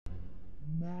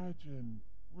Imagine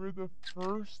we're the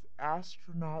first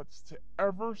astronauts to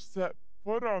ever set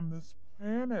foot on this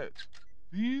planet.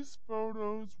 These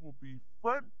photos will be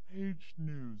front page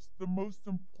news, the most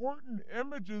important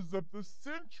images of the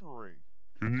century.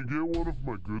 Can you get one of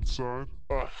my good side?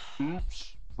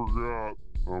 Oops, forgot.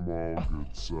 I'm all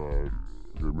good side.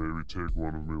 Okay, maybe take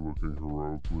one of me looking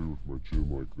heroically with my chin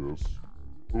like this.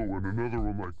 Oh, and another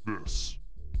one like this.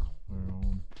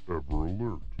 Clown. Ever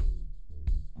alert.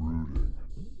 Brooding.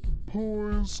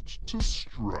 Poised to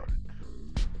strike.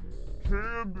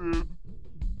 Candid.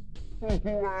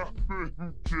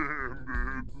 Laughing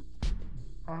candid.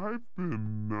 I've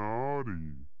been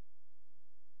naughty.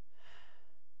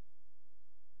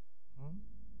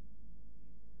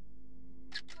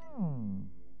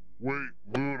 Wait,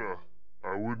 Luna.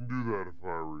 I wouldn't do that if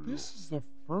I were you. This is the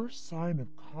first sign of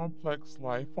complex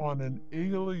life on an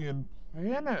alien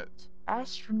planet.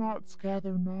 Astronauts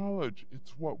gather knowledge.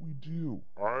 It's what we do.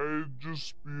 I'd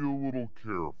just be a little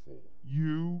careful.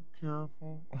 You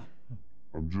careful?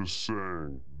 I'm just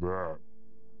saying, that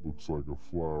looks like a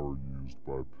flower used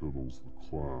by Piddles the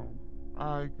clown.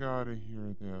 I gotta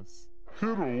hear this.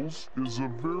 Piddles is a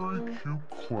very cute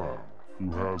clown who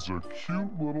has a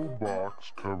cute little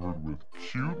box covered with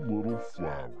cute little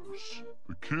flowers.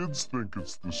 The kids think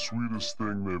it's the sweetest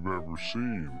thing they've ever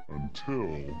seen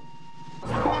until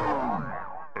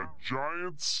a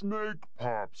giant snake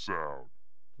pops out.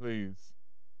 Please.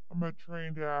 I'm a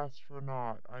trained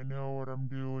astronaut. I know what I'm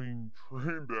doing.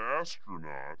 Trained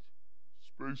astronaut?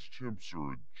 Space chimps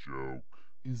are a joke.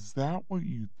 Is that what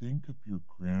you think of your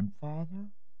grandfather?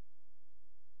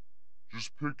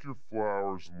 Just pick your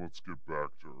flowers and let's get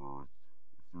back to Earth.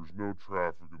 If there's no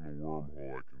traffic in the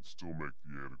wormhole, I can still make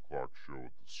the 8 o'clock show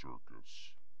at the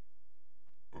circus.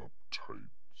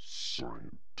 Uptight,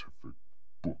 scientific,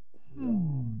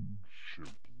 bookworm,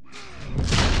 chimp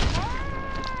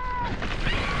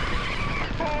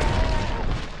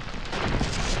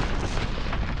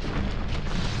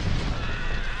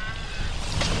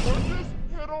What does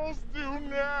Piddles do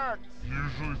next? He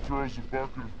usually throws a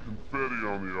bucket of confetti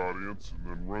on the audience and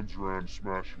then runs around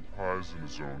smashing pies in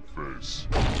his own face.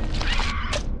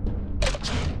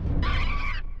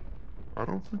 I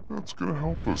don't think that's gonna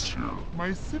help us here.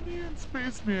 My Simian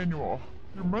Space Manual.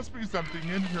 There must be something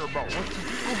in here about what to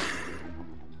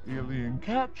do. Alien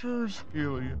captures,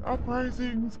 alien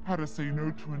uprisings, how to say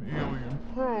no to an alien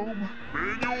probe.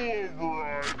 Manual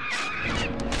override!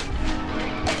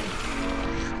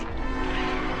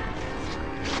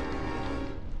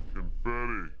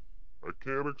 Confetti. I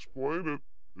can't explain it.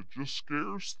 It just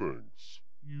scares things.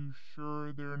 You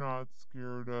sure they're not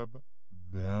scared of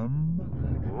them?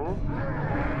 Huh?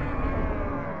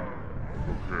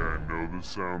 Okay, I know this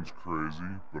sounds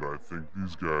crazy, but I think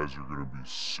these guys are gonna be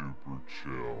super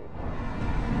chill.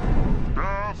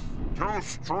 Death to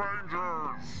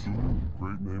strangers! Ooh,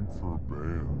 great name for a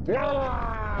band.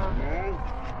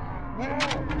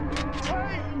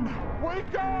 Titan!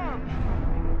 Wake up!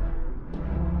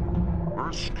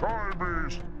 The Sky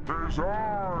Beast is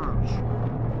ours!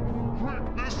 Quick,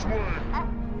 this way!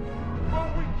 But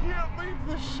we can't leave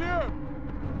the ship!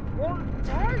 Or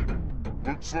Titan!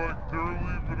 Looks like they're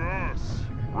leaving us.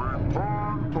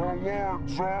 Return to Lord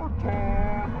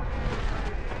Zartan!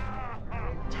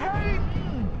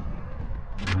 Titan!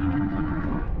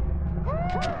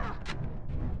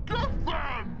 Get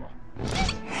them!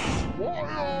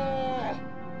 Fire!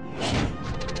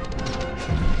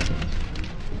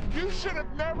 You should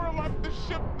have never left the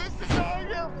ship. This is all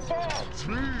your fault!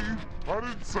 Me? I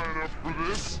didn't sign up for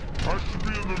this. I should be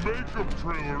in the makeup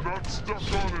trailer, not stuck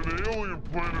on an alien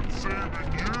planet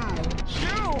saving you.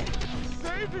 You!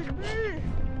 Saving me!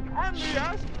 I'm the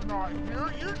astronaut here.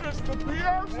 You're just the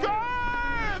PR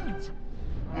stunt!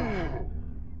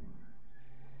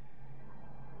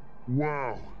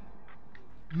 Wow.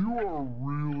 You are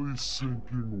really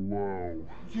sinking low.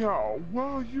 Yeah,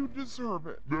 well, you deserve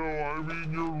it. No, I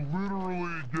mean you're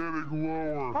literally getting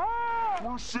lower. Ah!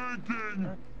 We're sinking!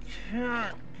 I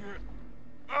can't get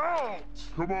out!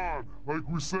 Come on, like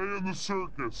we say in the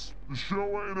circus. The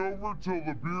show ain't over till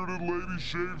the bearded lady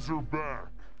shaves her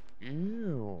back.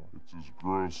 Ew. It's as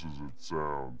gross as it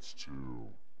sounds,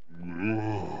 too.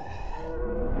 Ugh.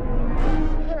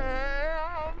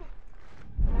 Pam!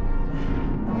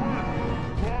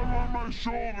 Climb on my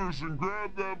shoulders and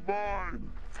grab that vine.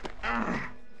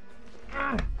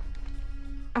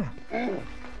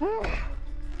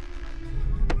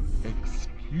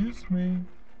 Excuse me,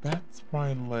 that's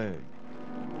my leg.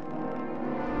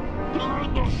 They're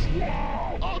in the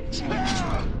swamp!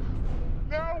 Attack!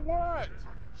 Now what?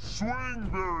 Swing,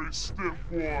 very stiff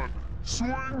one.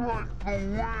 Swing like the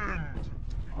wind.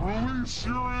 Release Release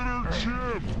your inner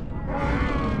chimp.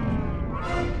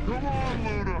 Come on,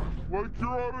 Luna, like you're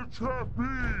on a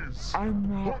trapeze. I'm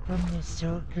not from the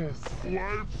circus.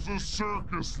 Life's a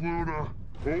circus, Luna.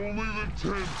 Only the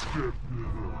tents get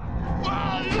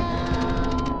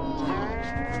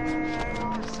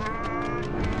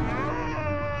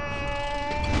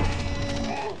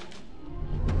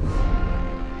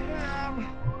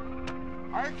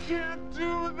I can't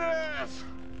do this!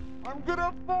 I'm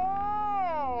gonna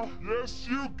fall! Yes,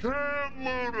 you can,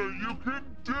 Luna! You can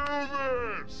do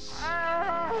this!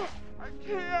 Ah, I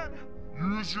can't!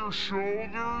 Use your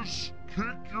shoulders,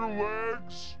 kick your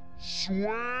legs,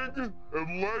 swing,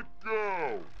 and let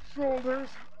go! Shoulders,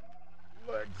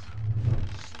 legs,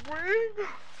 swing,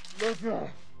 let go.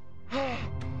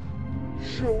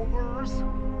 Shoulders,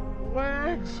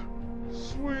 legs,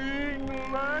 swing,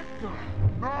 let go.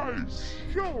 Nice!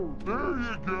 Shoulders, There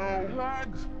you go!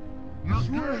 legs, You're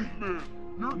swing, getting it!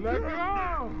 You're let getting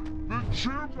go. it! The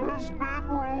chimp has been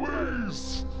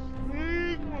released!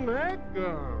 Swing, let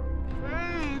go.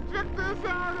 Hey, check this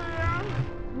out.